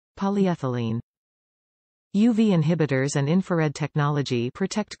Polyethylene. UV inhibitors and infrared technology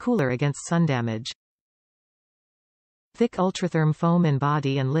protect cooler against sun damage. Thick Ultratherm foam in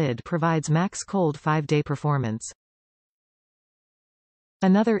body and lid provides MaxCold 5-day performance.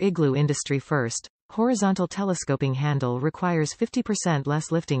 Another Igloo Industry First. Horizontal telescoping handle requires 50%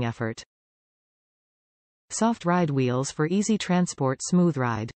 less lifting effort. Soft ride wheels for easy transport, smooth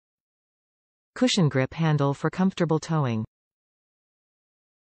ride. Cushion grip handle for comfortable towing.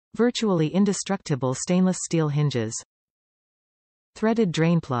 Virtually indestructible stainless steel hinges. Threaded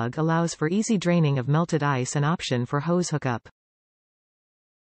drain plug allows for easy draining of melted ice and option for hose hookup.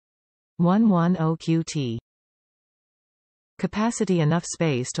 110QT. Capacity enough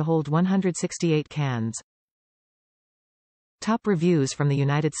space to hold 168 cans. Top reviews from the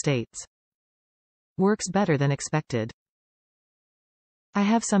United States. Works better than expected. I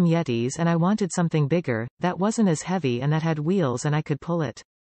have some Yetis and I wanted something bigger, that wasn't as heavy and that had wheels and I could pull it.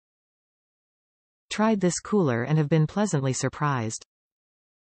 Tried this cooler and have been pleasantly surprised.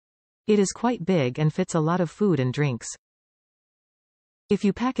 It is quite big and fits a lot of food and drinks. If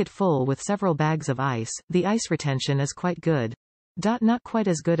you pack it full with several bags of ice, the ice retention is quite good. Not quite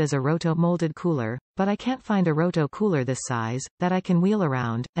as good as a roto molded cooler, but I can't find a roto cooler this size, that I can wheel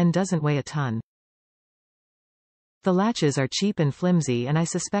around, and doesn't weigh a ton. The latches are cheap and flimsy and I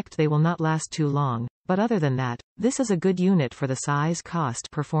suspect they will not last too long, but other than that, this is a good unit for the size, cost,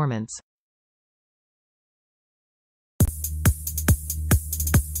 performance.